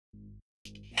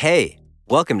Hey,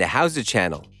 welcome to How's It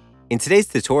channel. In today's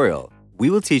tutorial, we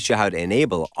will teach you how to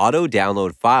enable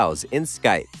auto-download files in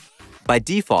Skype. By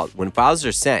default, when files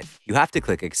are sent, you have to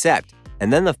click Accept,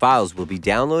 and then the files will be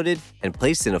downloaded and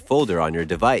placed in a folder on your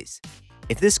device.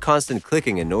 If this constant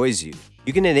clicking annoys you,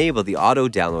 you can enable the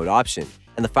auto-download option,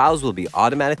 and the files will be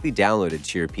automatically downloaded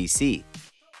to your PC.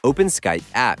 Open Skype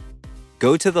app.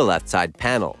 Go to the left side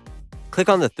panel. Click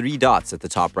on the three dots at the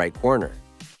top right corner.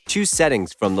 Choose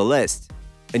Settings from the list.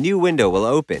 A new window will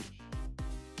open.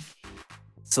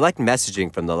 Select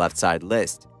Messaging from the left side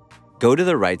list. Go to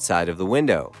the right side of the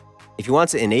window. If you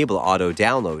want to enable auto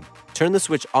download, turn the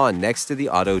switch on next to the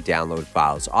auto download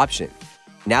files option.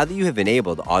 Now that you have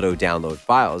enabled auto download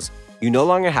files, you no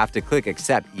longer have to click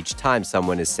Accept each time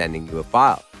someone is sending you a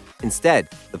file. Instead,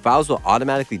 the files will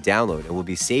automatically download and will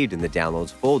be saved in the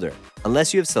Downloads folder,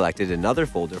 unless you have selected another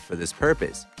folder for this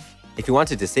purpose. If you want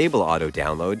to disable auto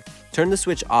download, turn the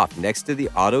switch off next to the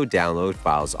auto download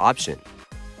files option.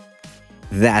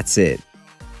 That's it.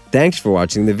 Thanks for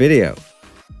watching the video.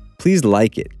 Please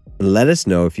like it and let us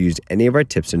know if you used any of our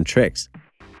tips and tricks.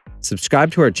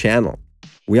 Subscribe to our channel.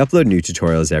 We upload new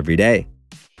tutorials every day.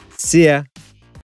 See ya!